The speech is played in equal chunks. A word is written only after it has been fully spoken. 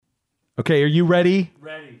Okay, are you ready?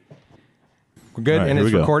 Ready. We're good, All right, and here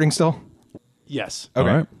it's we go. recording still? Yes. Okay.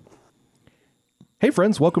 All right. Hey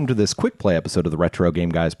friends, welcome to this quick play episode of the Retro Game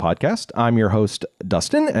Guys podcast. I'm your host,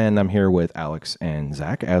 Dustin, and I'm here with Alex and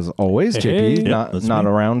Zach, as always. Hey. JP, Yep, not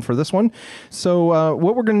me. around for this one. So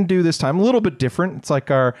what we're going to do this time, a little bit different. It's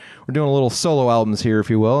like we're doing a little solo albums here, if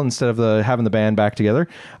you will, instead of having the band back together.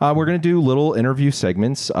 We're going to do little interview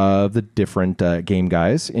segments of the different game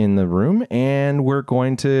guys in the room, and we're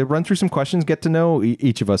going to run through some questions, get to know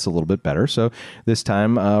each of us a little bit better. So this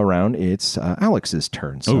time around, it's Alex's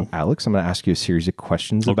turn. So Alex, I'm going to ask you a series of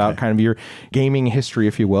questions about kind of your gaming history,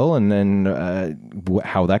 if you will, and then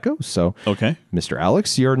how that goes. So, Okay. Mr.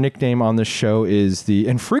 Alex, your nickname on this show is the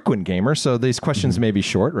Infrequent Gamer. So these questions may be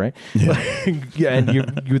short, right? Yeah. And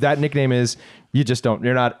you that nickname is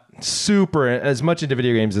you're not super as much into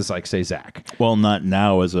video games as like say Zach. Well, not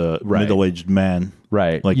now as a middle-aged man,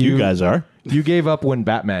 Right. Like you guys are. You gave up when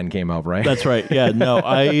Batman came out, right? That's right. Yeah. No,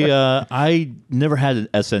 I never had an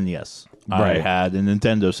SNES. I Right. had a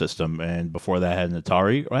Nintendo system, and before that, I had an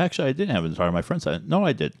Atari. Or actually, I didn't have an Atari. My friends had it. No,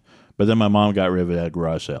 I did. But then my mom got rid of it at a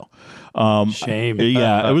garage sale. Shame.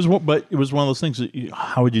 Yeah, it was. But it was one of those things. That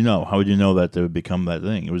how would you know? How would you know that it would become that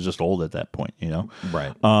thing? It was just old at that point, you know.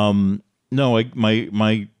 Right. No,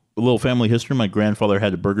 my little family history. My grandfather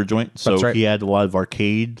had a burger joint, so That's right. he had a lot of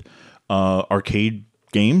arcade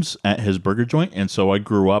games at his burger joint, and so I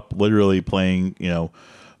grew up literally playing,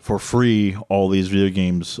 for free all these video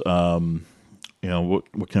games.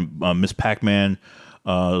 What can Miss Pac-Man,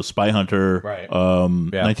 Spy Hunter, Right.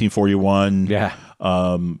 1941, Yeah.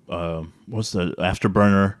 what's the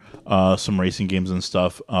Afterburner, some racing games and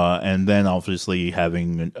stuff, and then obviously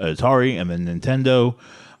having an Atari and then Nintendo.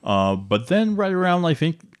 But then right around, I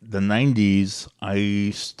think, the 90s, I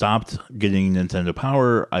stopped getting Nintendo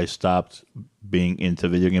Power. I stopped being into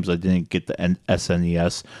video games. I didn't get the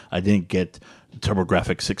SNES. I didn't get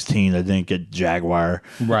TurboGrafx 16. I didn't get Jaguar.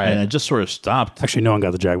 Right. And I just sort of stopped. Actually, no one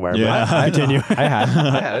got the Jaguar. Yeah. But continue. I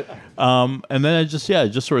had it. And then I just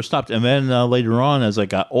sort of stopped. And then later on, as I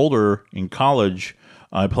got older in college,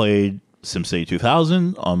 I played SimCity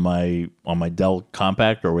 2000 on my Dell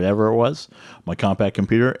Compact or whatever it was, my compact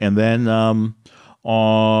computer. And then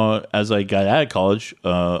as I got out of college,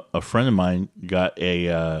 a friend of mine got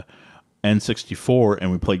a N64,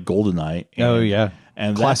 and we played GoldenEye. And, Oh, yeah.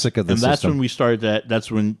 And Classic of the and that's system. when we started that. That's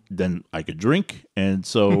when then I could drink, and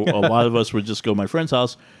so a lot of us would just go to my friend's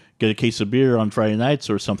house, get a case of beer on Friday nights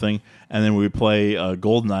or something, and then we would play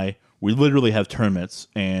GoldenEye. We literally have tournaments,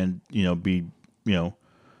 and be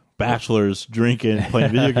bachelors drinking,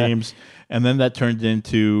 playing video games, and then that turned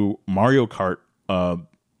into Mario Kart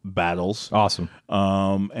battles. Awesome.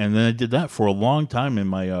 And then I did that for a long time in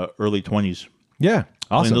my early 20s. Yeah.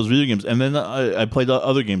 Playing Awesome. those video games, and then I played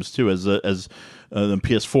other games too, as the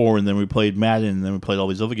PS4, and then we played Madden, and then we played all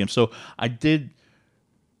these other games. So I did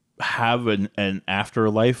have an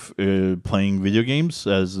afterlife playing video games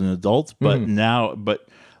as an adult, but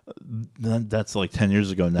that's like 10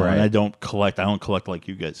 years ago now, Right. and I don't collect like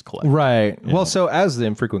you guys collect. Right. Well, so as the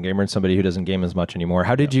Infrequent Gamer and somebody who doesn't game as much anymore,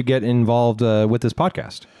 how did you get involved with this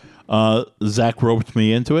podcast? Zach roped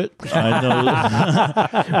me into it. I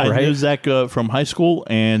know, I knew Zach from high school,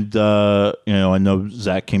 and I know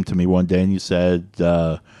Zach came to me one day and you said,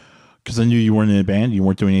 because I knew you weren't in a band, you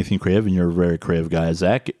weren't doing anything creative, and you're a very creative guy,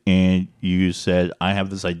 Zach. And you said, I have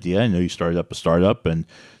this idea. I know you started up a startup, and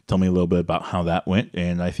tell me a little bit about how that went.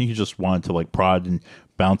 And I think you just wanted to like prod and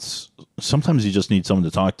bounce. Sometimes you just need someone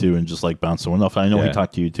to talk to and just like bounce someone off. I know he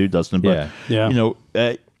talked to you too, Dustin, but Yeah.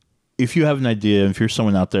 if you have an idea, if you're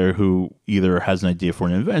someone out there who either has an idea for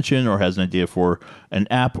an invention or has an idea for an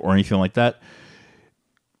app or anything like that,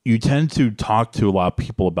 you tend to talk to a lot of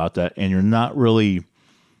people about that, and you're not really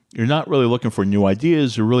looking for new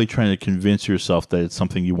ideas. You're really trying to convince yourself that it's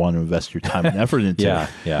something you want to invest your time and effort into.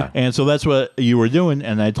 Yeah. And so that's what you were doing,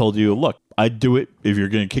 and I told you, look, I'd do it if you're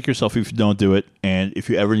going to kick yourself if you don't do it, and if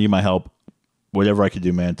you ever need my help, whatever I could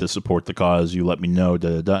do, man, to support the cause, you let me know,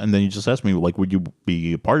 And then you just asked me, like, would you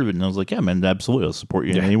be a part of it? And I was like, yeah, man, absolutely. I'll support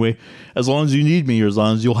you in any way. As long as you need me or as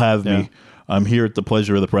long as you'll have me, I'm here at the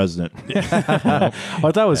pleasure of the president. What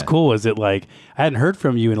I thought was cool is that like I hadn't heard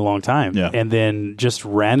from you in a long time, and then just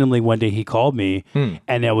randomly one day he called me,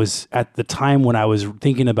 and it was at the time when I was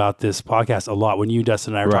thinking about this podcast a lot. When you,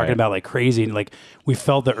 Dustin, and I were talking about like crazy, and like we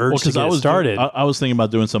felt the urge to get it started. I was thinking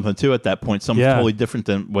about doing something too at that point, something totally different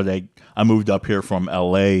than what I moved up here from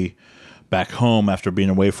LA back home after being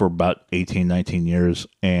away for about 18, 19 years,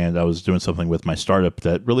 and I was doing something with my startup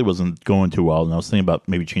that really wasn't going too well, and I was thinking about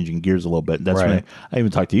maybe changing gears a little bit. That's when I even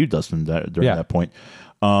talked to you, Dustin, during that point.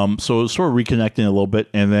 So it was sort of reconnecting a little bit,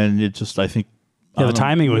 and then it just, I think, Yeah, the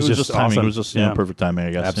timing was just timing. awesome. It was just perfect timing,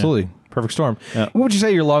 I guess. Absolutely. Perfect storm. Yeah. What would you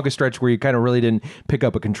say your longest stretch where you kind of really didn't pick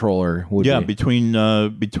up a controller would be?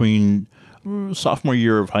 Between sophomore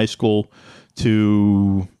year of high school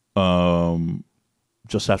to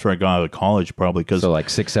just after I got out of college, probably. So like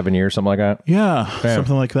 6-7 years, something like that? Yeah,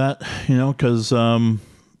 something like that. Because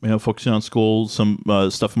focusing on school, some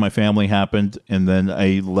stuff in my family happened, and then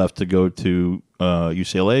I left to go to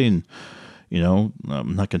UCLA, and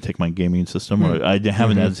I'm not going to take my gaming system. Or I didn't have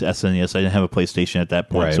an SNES. I didn't have a PlayStation at that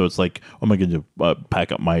point. Right. So it's like, oh, am I going to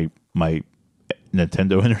pack up my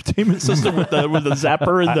Nintendo Entertainment System with the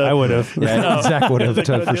zapper? And I would have. Yeah, Zach would have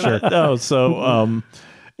for sure. No, so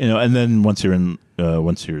and then once you're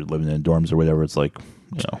living in dorms or whatever, it's like,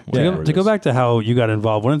 to go back to how you got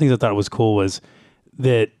involved. One of the things I thought was cool was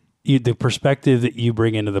that the perspective that you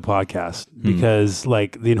bring into the podcast, because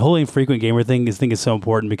like the whole infrequent gamer thing is so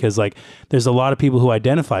important, because like there's a lot of people who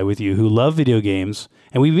identify with you who love video games,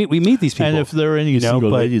 and we meet these people. And if there are any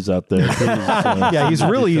single ladies out there, please, yeah, he's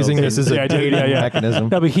really using this as a dating mechanism.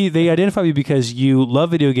 No, but they identify you because you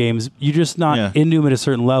love video games. You're just not into them at a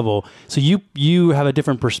certain level, so you have a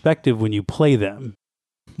different perspective when you play them.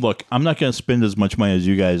 Look, I'm not going to spend as much money as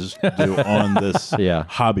you guys do on this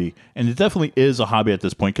hobby, and it definitely is a hobby at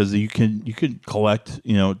this point, because you can collect,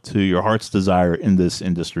 to your heart's desire in this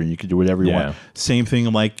industry, and you can do whatever you want. Same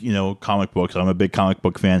thing like comic books. I'm a big comic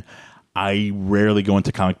book fan. I rarely go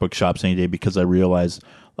into comic book shops any day, because I realize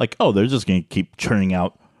like, oh, they're just going to keep churning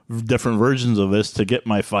out different versions of this to get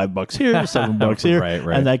my $5 here, $7 here,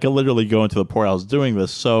 right. And I can literally go into the poorhouse doing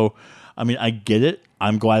this. So, I mean, I get it.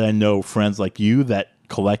 I'm glad I know friends like you that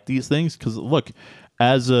collect these things, because look,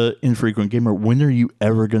 as a infrequent gamer, when are you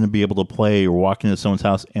ever going to be able to play or walk into someone's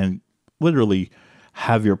house and literally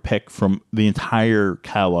have your pick from the entire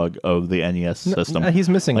catalog of the NES system? He's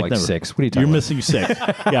missing like never. 6. What are you talking You're about? Missing 6.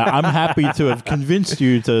 Yeah, I'm happy to have convinced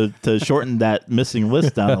you to shorten that missing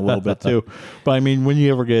list down a little bit too. But I mean, when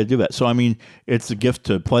you ever get to do that? So I mean, it's a gift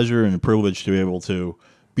to pleasure and a privilege to be able to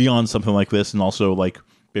be on something like this, and also like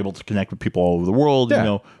be able to connect with people all over the world.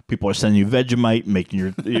 Yeah. People are sending you Vegemite, making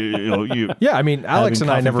your, Yeah, I mean, Alex and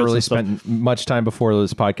I never really spent much time before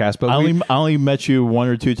this podcast, but I only met you 1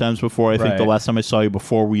 or 2 times before. I think the last time I saw you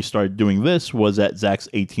before we started doing this was at Zach's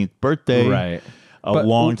 18th birthday. Right. A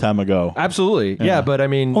long time ago. Absolutely. Yeah, but I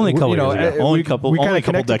mean, only a couple years ago. Only a couple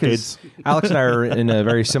decades. Alex and I are in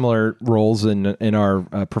very similar roles in our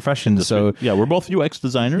professions. So yeah, we're both UX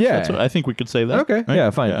designers. Yeah, that's what I think we could say that. Okay. Right?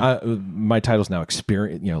 Yeah, fine. Yeah. My title's now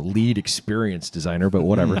lead experience designer, but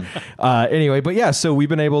whatever. Anyway, but yeah, so we've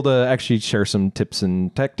been able to actually share some tips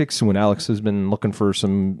and tactics when Alex has been looking for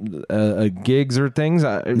some gigs or things.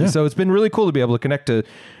 So it's been really cool to be able to connect to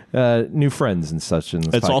new friends and such. In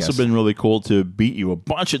this it's podcast. Also been really cool to beat you a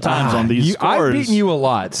bunch of times on these scores. I've beaten you a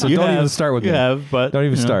lot, so don't even start with me. But don't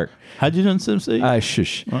even start. How'd you do in SimCity?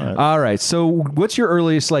 Shush. All right. So, what's your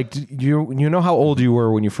earliest? Like, you know how old you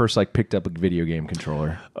were when you first picked up a video game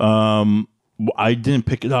controller? I didn't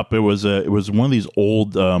pick it up. It was one of these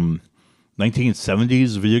old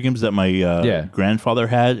 1970s video games that my grandfather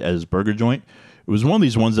had at his burger joint. It was one of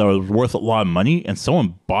these ones that was worth a lot of money, and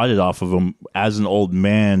someone bought it off of him as an old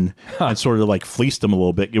man and sort of like fleeced him a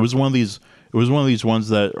little bit. It was one of these ones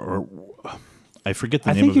that, I forget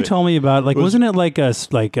the name of it. I think you told me about wasn't it like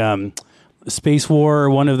Space War or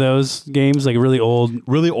one of those games, like a really old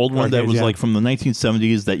one that was like from the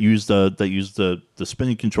 1970s that used the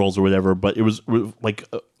spinning controls or whatever, but it was like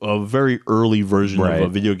a very early version of a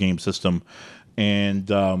video game system. And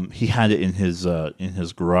he had it in his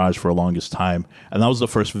garage for the longest time, and that was the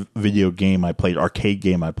first video game I played, arcade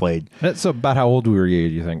game I played. That's about how old were you?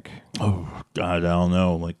 Do you think? Oh God, I don't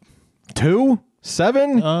know, like 2,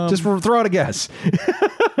 7. Just throw out a guess.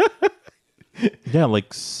 Yeah,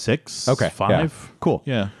 like 6. Okay, 5. Yeah. Cool.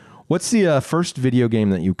 Yeah. What's the first video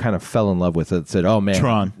game that you kind of fell in love with that said, "Oh man,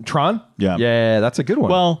 Tron"? Yeah, yeah, that's a good one.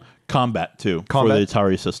 Well, Combat too, for the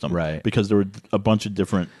Atari system, right? Because there were a bunch of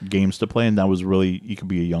different games to play, and that was really, you could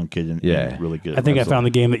be a young kid and really good. I think I found the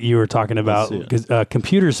game that you were talking about,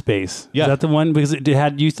 Computer Space. Yeah, is that the one? Because it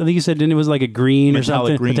had I think you said it was like a green or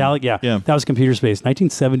something, metallic. Yeah, that was Computer Space,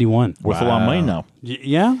 1971. Worth a lot of money now.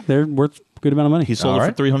 Yeah, they're worth a good amount of money. He sold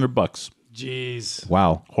it for $300. Jeez,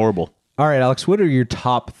 wow, horrible. All right, Alex, what are your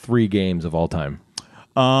top 3 games of all time?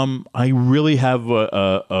 I really have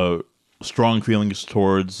a strong feelings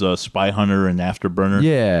towards Spy Hunter and Afterburner.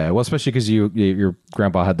 Yeah, well, especially because your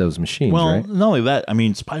grandpa had those machines, right? Not only that, I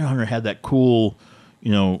mean, Spy Hunter had that cool,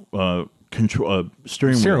 control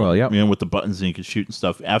steering wheel, yeah, with the buttons and you could shoot and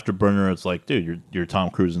stuff. Afterburner, it's like, dude, you're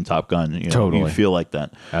Tom Cruise in Top Gun. Totally, you feel like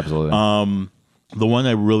that. Absolutely. The one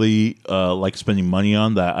I really like spending money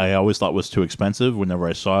on that I always thought was too expensive whenever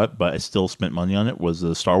I saw it, but I still spent money on it, was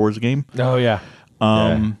the Star Wars game. Oh, yeah.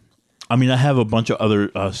 I mean, I have a bunch of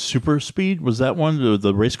other Super Speed. Was that one?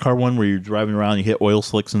 The race car one where you're driving around, you hit oil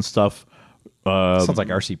slicks and stuff. Sounds like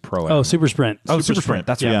RC Pro. Oh, Super Sprint. Oh, Super Sprint.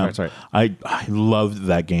 That's right. Yeah. That's right. I loved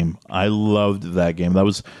that game.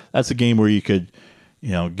 That's a game where you could,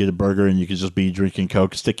 get a burger and you could just be drinking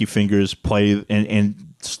Coke, sticky fingers, play, and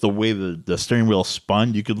just the way the steering wheel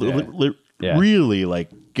spun, you could really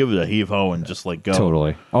like give it a heave ho and just like go.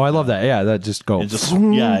 Totally. Oh, I love that. Yeah, that just go. And just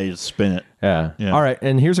you just spin it. Yeah. All right.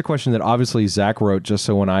 And here's a question that obviously Zach wrote just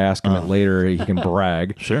so when I ask him it later, he can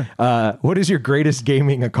brag. Sure. What is your greatest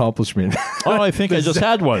gaming accomplishment? Oh, I think I just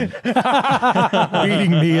had one.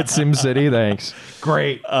 Beating me at SimCity. Thanks.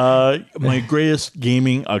 Great. My greatest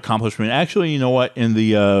gaming accomplishment. Actually, you know what? In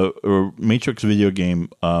the Matrix video game,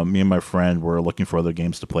 me and my friend were looking for other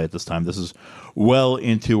games to play at this time. This is well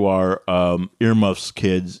into our earmuffs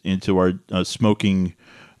kids, into our smoking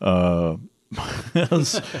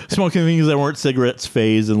smoking things that weren't cigarettes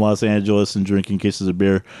phase in Los Angeles and drinking cases of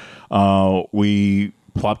beer. We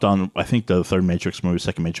plopped on, I think, the second Matrix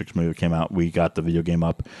movie came out. We got the video game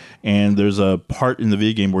up, and there's a part in the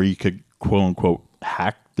video game where you could quote unquote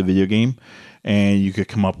hack the video game, and you could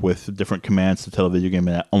come up with different commands to tell the video game,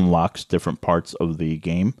 and that unlocks different parts of the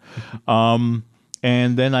game.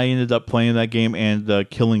 And then I ended up playing that game and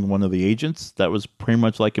killing one of the agents. That was pretty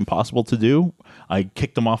much like impossible to do. I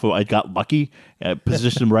kicked them off I got lucky,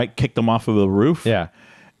 positioned them right, kicked them off of the roof. Yeah.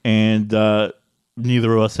 And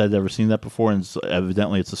neither of us had ever seen that before, and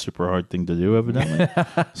evidently it's a super hard thing to do, evidently.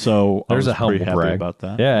 So there's I was pretty happy about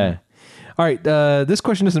that. Yeah. All right, this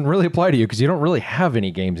question doesn't really apply to you because you don't really have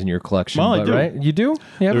any games in your collection. Well, I do. Right? You do?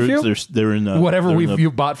 You have a few? They're in whatever you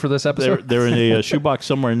bought for this episode. They're in a shoebox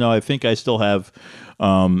somewhere. No, I think I still have,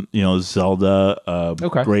 Zelda,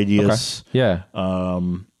 Gradius. Okay. Yeah.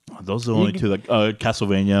 Those are the only two. Like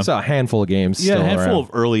Castlevania. It's a handful of games. Yeah, still a handful around. of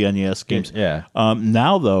early NES games. Yeah.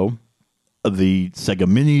 Now though, the Sega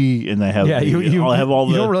Mini, and I have I have all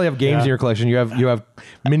you the. don't really have games in your collection. You have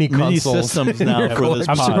mini consoles systems now for this.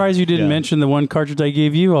 I'm surprised you didn't mention the one cartridge I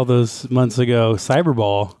gave you all those months ago,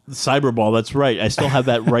 Cyberball. Cyberball, that's right. I still have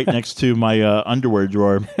that right next to my underwear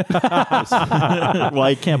drawer. Well,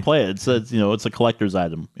 I can't play it. It's a collector's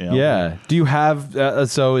item. Yeah. Do you have?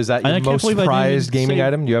 So is that your most prized gaming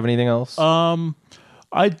item? Do you have anything else?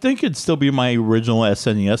 I think it'd still be my original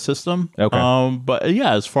SNES system. Okay. But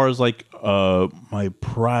yeah, as far as like my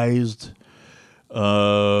prized,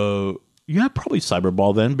 probably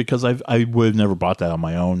Cyberball then, because I would have never bought that on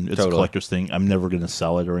my own. It's a collector's thing. I'm never going to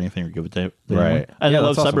sell it or anything or give it to anyone. Right. And I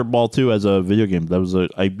love Cyberball too as a video game.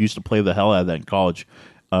 I used to play the hell out of that in college.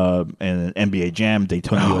 And NBA Jam,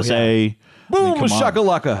 Daytona USA. Yeah. Boom,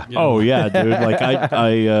 shakalaka. Yeah. Oh yeah, dude. Like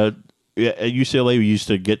at UCLA, we used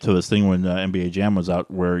to get to this thing when NBA Jam was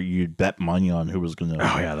out, where you'd bet money on who was going to.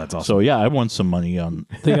 Oh yeah, that's awesome. So yeah, I won some money on.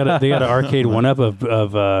 They got an arcade one up of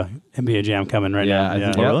NBA Jam coming right now.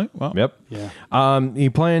 Yeah. Oh, really? Wow. Yep. Yeah.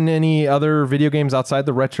 You playing any other video games outside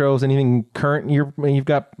the retros? Anything current you've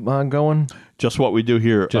got going? Just what we do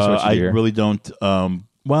here. I really don't.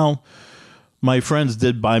 Well, my friends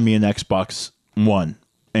did buy me an Xbox One.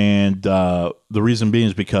 And the reason being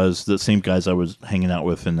is because the same guys I was hanging out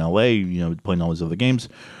with in LA, playing all these other games,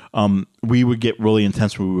 we would get really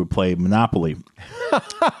intense when we would play Monopoly,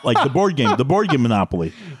 like the board game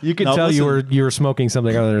Monopoly. You could tell you were smoking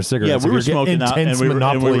something other than a cigarette. Yeah, we were smoking out and we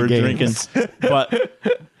were drinking, but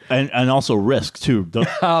and also Risk too.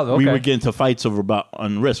 Okay. We would get into fights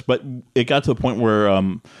on Risk, but it got to the point where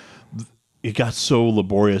it got so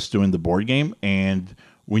laborious doing the board game, and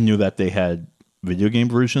we knew that they had video game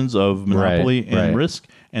versions of Monopoly and Risk,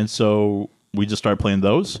 and so we just started playing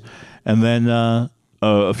those. And then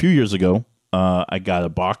a few years ago, I got a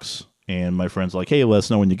box, and my friend's like, "Hey, let us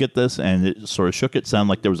know when you get this." And it sort of shook. It sounded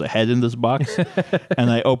like there was a head in this box, and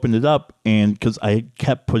I opened it up, and because I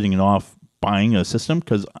kept putting it off buying a system,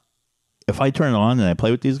 because if I turn it on and I play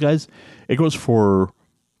with these guys, it goes for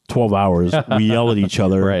 12 hours. We yell at each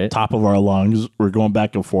other, top of our lungs. We're going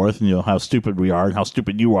back and forth, and how stupid we are and how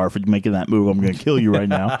stupid you are for making that move. I'm going to kill you right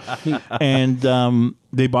now. And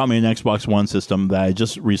they bought me an Xbox One system that I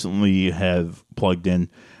just recently have plugged in.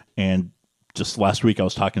 And just last week I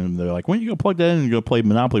was talking to them. They're like, when are you going to plug that in and go play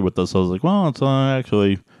Monopoly with us? I was like, well, it's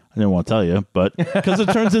actually, I didn't want to tell you, but because it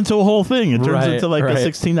turns into a whole thing. It turns into like a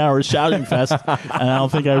 16-hour shouting fest, and I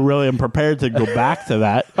don't think I really am prepared to go back to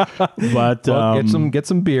that. But get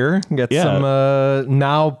some beer, get some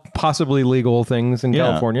now possibly legal things in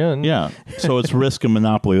California. And so it's Risk and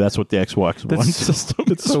Monopoly. That's what the Xbox One system.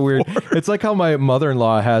 It's so weird. It's like how my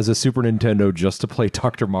mother-in-law has a Super Nintendo just to play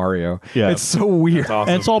Dr. Mario. Yeah, it's so weird. Awesome.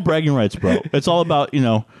 And it's all bragging rights, bro. It's all about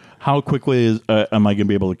how quickly am I going to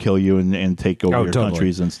be able to kill you and take over your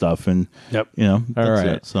countries and stuff? And, yep. That's all right.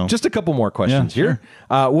 it. So just a couple more questions here.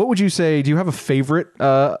 What would you say? Do you have a favorite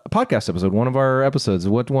podcast episode? One of our episodes?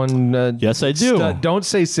 What one? Yes, I do. Don't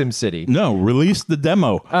say SimCity. No, release the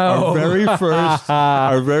demo. Our very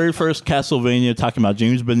first Castlevania, talking about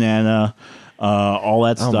James Banana, all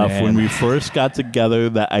that stuff. Man. When we first got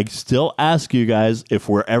together, that I still ask you guys if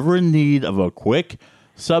we're ever in need of a quick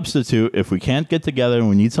substitute, if we can't get together and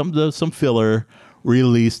we need some filler,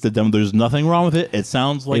 release the demo. There's nothing wrong with it. It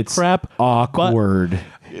sounds like crap. Awkward.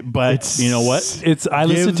 But you know what? I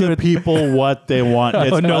listen to people what they want.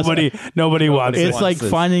 Nobody wants it. It's like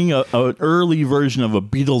finding an early version of a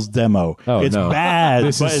Beatles demo. It's bad,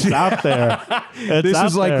 but it's out there. This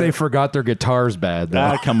is like they forgot their guitars bad.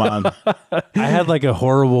 Come on. I had like a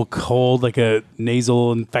horrible cold, like a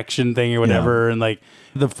nasal infection thing or whatever, and like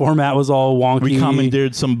the format was all wonky. We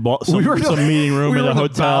commandeered some meeting room in a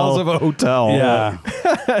hotel. Of a hotel. Yeah.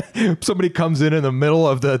 Somebody comes in the middle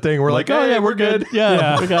of the thing. We're like, oh yeah, we're good.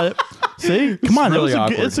 Yeah, we got it. See, come on, really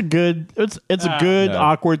it's a good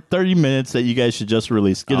awkward 30 minutes that you guys should just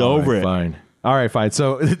release. Get over it. Fine. All right, fine.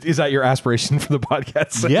 So is that your aspiration for the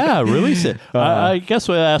podcast? Yeah, release it. I guess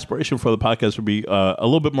my aspiration for the podcast would be a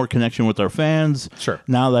little bit more connection with our fans. Sure.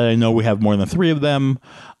 Now that I know we have more than 3 of them,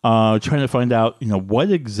 trying to find out,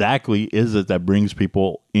 what exactly is it that brings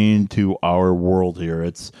people into our world here.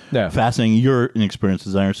 It's fascinating. You're an experienced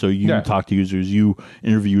designer, so you talk to users, you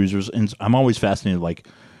interview users, and I'm always fascinated, like,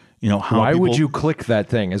 how why would you click that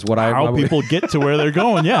thing is what how people get to where they're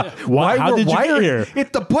going. Yeah. How did you get here?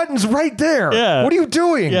 The button's right there. Yeah. What are you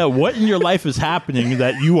doing? Yeah. What in your life is happening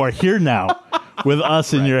that you are here now with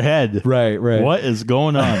us in your head? Right. What is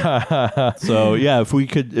going on? So yeah,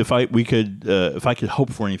 if I could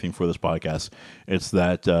hope for anything for this podcast, it's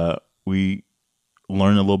that we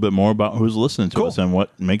learn a little bit more about who's listening to us and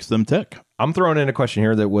what makes them tick. I'm throwing in a question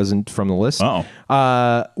here that wasn't from the list.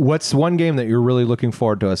 What's one game that you're really looking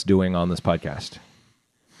forward to us doing on this podcast?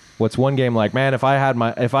 What's one game like, man, if I had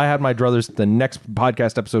my druthers, the next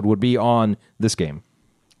podcast episode would be on this game?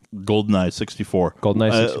 GoldenEye 64.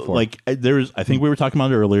 GoldenEye 64. I think we were talking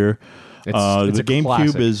about it earlier. It's the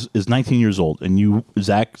GameCube is 19 years old, and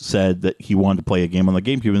Zach said that he wanted to play a game on the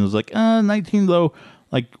GameCube, and it was like, 19 though.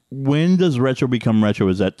 Like, when does retro become retro?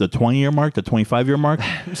 Is that the 20-year mark, the 25-year mark?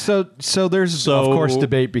 So there's, of course,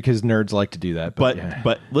 debate because nerds like to do that.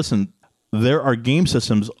 But listen, there are game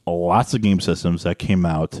systems, lots of game systems that came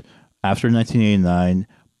out after 1989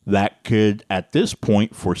 that could, at this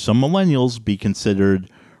point, for some millennials, be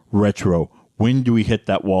considered retro. When do we hit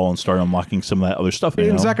that wall and start unlocking some of that other stuff?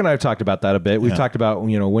 And Zach and I have talked about that a bit. We've talked about,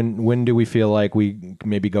 when do we feel like we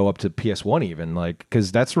maybe go up to PS1 even, like,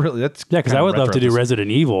 because that's because I would love to do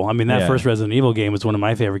Resident Evil. I mean, that first Resident Evil game was one of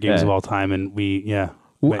my favorite games of all time, and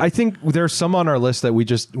I think there's some on our list that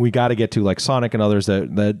we got to get to, like Sonic and others that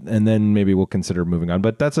and then maybe we'll consider moving on.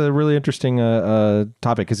 But that's a really interesting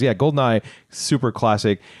topic because GoldenEye, super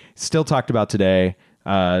classic, still talked about today.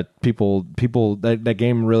 People that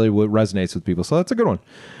game really resonates with people, so that's a good one.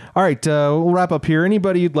 All right, we'll wrap up here.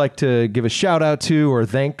 Anybody you'd like to give a shout out to or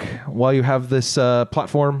thank while you have this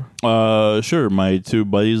platform? Sure. My 2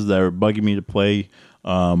 buddies that are bugging me to play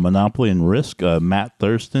Monopoly and Risk, Matt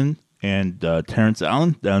Thurston and Terrence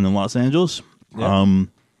Allen down in Los Angeles.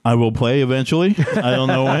 I will play eventually. I don't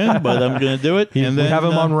know when, but I'm going to do it. And then, we have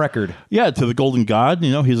him on record. Yeah, to the Golden God.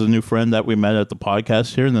 He's a new friend that we met at the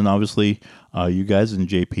podcast here. And then obviously you guys and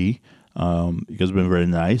JP. You guys have been very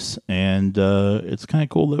nice. And it's kind of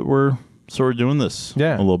cool that we're sort of doing this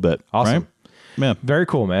a little bit. Awesome. Right? Yeah. Very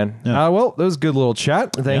cool, man. Well, that was a good little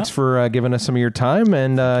chat. Thanks for giving us some of your time.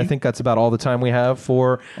 And I think that's about all the time we have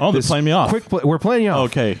for they're playing me off. We're playing you off.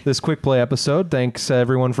 Okay. This quick play episode. Thanks,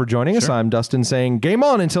 everyone, for joining us. I'm Dustin saying game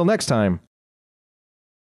on until next time.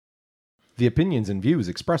 The opinions and views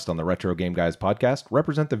expressed on the Retro Game Guys podcast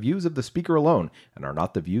represent the views of the speaker alone and are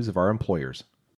not the views of our employers.